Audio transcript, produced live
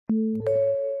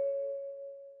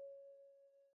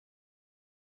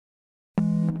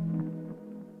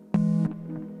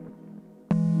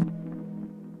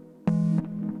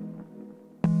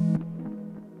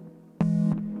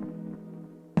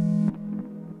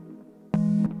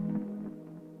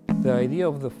The idea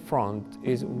of the front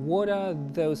is what are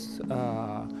those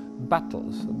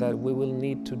battles that we will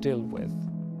need to deal with.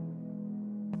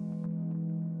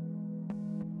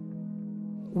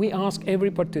 We ask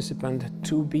every participant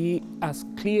to be as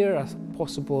clear as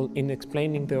possible in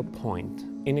explaining their point,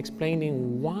 in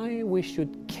explaining why we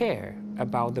should care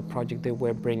about the project that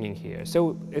we're bringing here.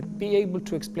 So be able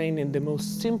to explain in the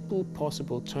most simple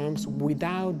possible terms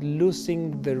without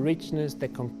losing the richness, the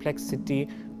complexity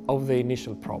of the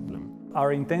initial problem.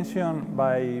 Our intention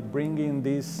by bringing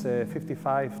these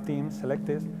 55 teams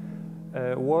selected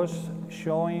was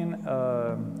showing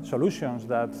solutions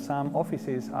that some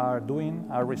offices are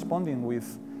responding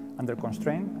with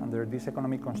under this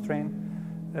economic constraint,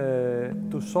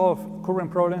 to solve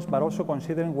current problems, but also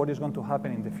considering what is going to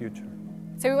happen in the future.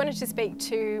 So we wanted to speak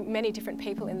to many different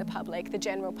people in the public, the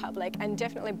general public, and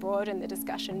definitely broaden the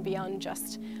discussion beyond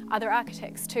just other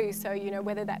architects too. So, you know,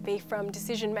 whether that be from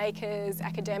decision makers,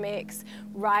 academics,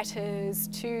 writers,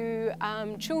 to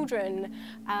children,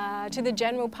 to the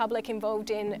general public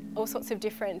involved in all sorts of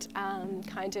different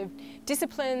kind of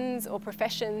disciplines or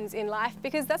professions in life,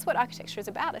 because that's what architecture is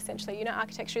about essentially. You know,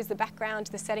 architecture is the background,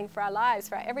 the setting for our lives,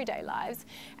 for our everyday lives,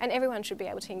 and everyone should be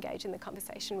able to engage in the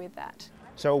conversation with that.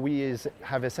 So we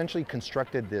have essentially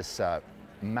constructed this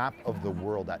map of the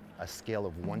world at a scale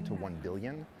of 1 to 1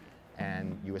 billion,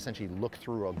 and you essentially look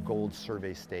through a gold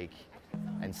survey stake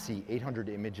and see 800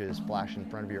 images flash in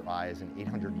front of your eyes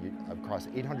across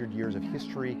 800 years of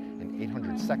history in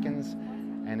 800 seconds,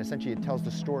 and essentially it tells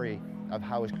the story of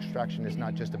how extraction is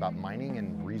not just about mining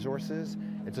and resources,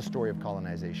 it's a story of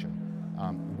colonization.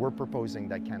 We're proposing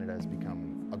that Canada has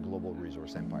become a global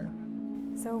resource empire.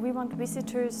 So we want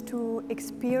visitors to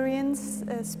experience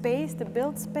space, the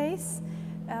built space.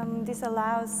 This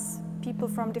allows people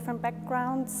from different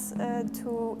backgrounds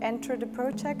to enter the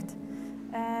project,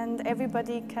 and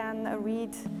everybody can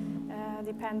read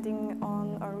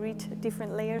read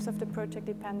different layers of the project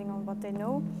depending on what they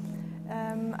know.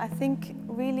 I think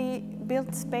really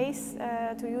built space,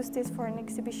 to use this for an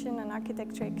exhibition, an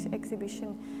architecture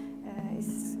exhibition,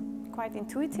 is quite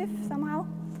intuitive somehow.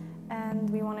 And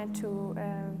we wanted to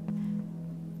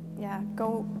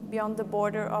go beyond the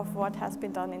border of what has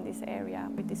been done in this area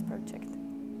with this project.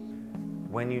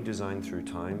 When you design through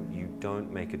time, you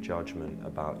don't make a judgment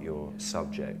about your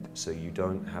subject. So you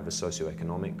don't have a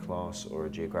socioeconomic class or a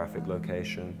geographic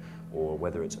location, or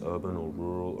whether it's urban or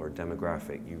rural or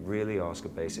demographic. You really ask a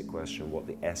basic question, what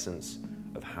the essence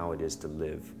of how it is to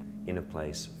live in a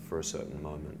place for a certain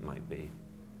moment might be.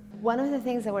 One of the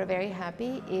things that we're very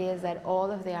happy is that all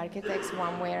of the architects,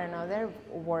 one way or another,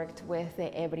 worked with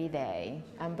the everyday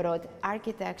and brought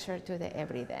architecture to the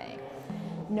everyday.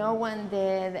 No one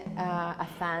did a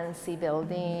fancy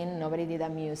building, nobody did a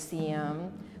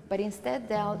museum, but instead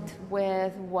dealt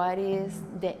with what is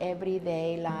the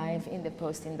everyday life in the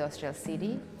post-industrial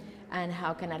city and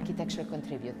how can architecture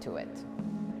contribute to it.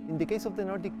 In the case of the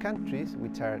Nordic countries,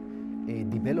 which are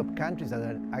developed countries that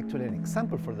are actually an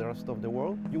example for the rest of the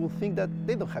world, you will think that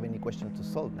they don't have any question to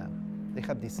solve now. They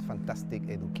have this fantastic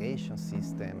education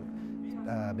system,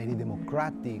 very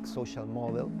democratic social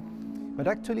model, but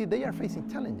actually they are facing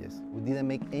challenges. We didn't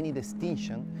make any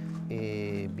distinction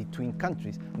between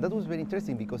countries. And that was very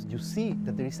interesting because you see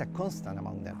that there is a constant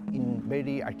among them. In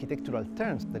very architectural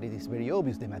terms, that it is very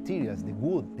obvious, the materials, the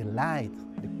wood, the light,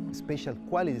 the special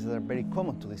qualities that are very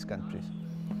common to these countries.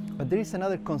 But there is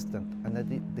another constant, and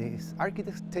that these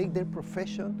architects take their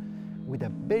profession with a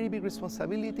very big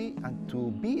responsibility and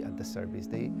to be at the service.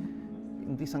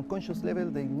 In this unconscious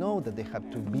level, they know that they have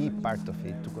to be part of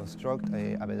it to construct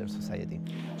a better society.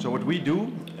 So what we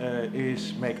do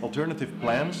is make alternative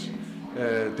plans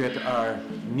that are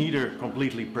neither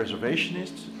completely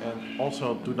preservationist and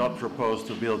also do not propose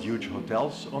to build huge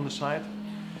hotels on the site,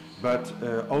 but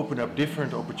open up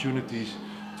different opportunities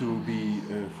to be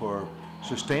for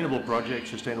sustainable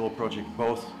projects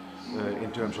both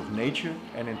in terms of nature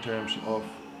and in terms of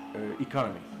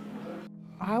economy.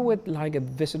 I would like a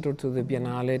visitor to the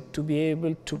Biennale to be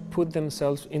able to put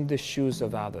themselves in the shoes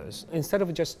of others. Instead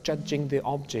of just judging the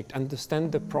object,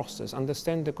 understand the process,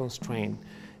 understand the constraint.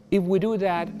 If we do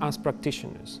that as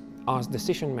practitioners, as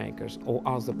decision makers, or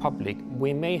as the public,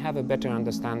 we may have a better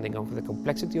understanding of the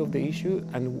complexity of the issue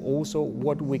and also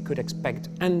what we could expect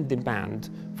and demand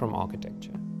from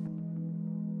architecture.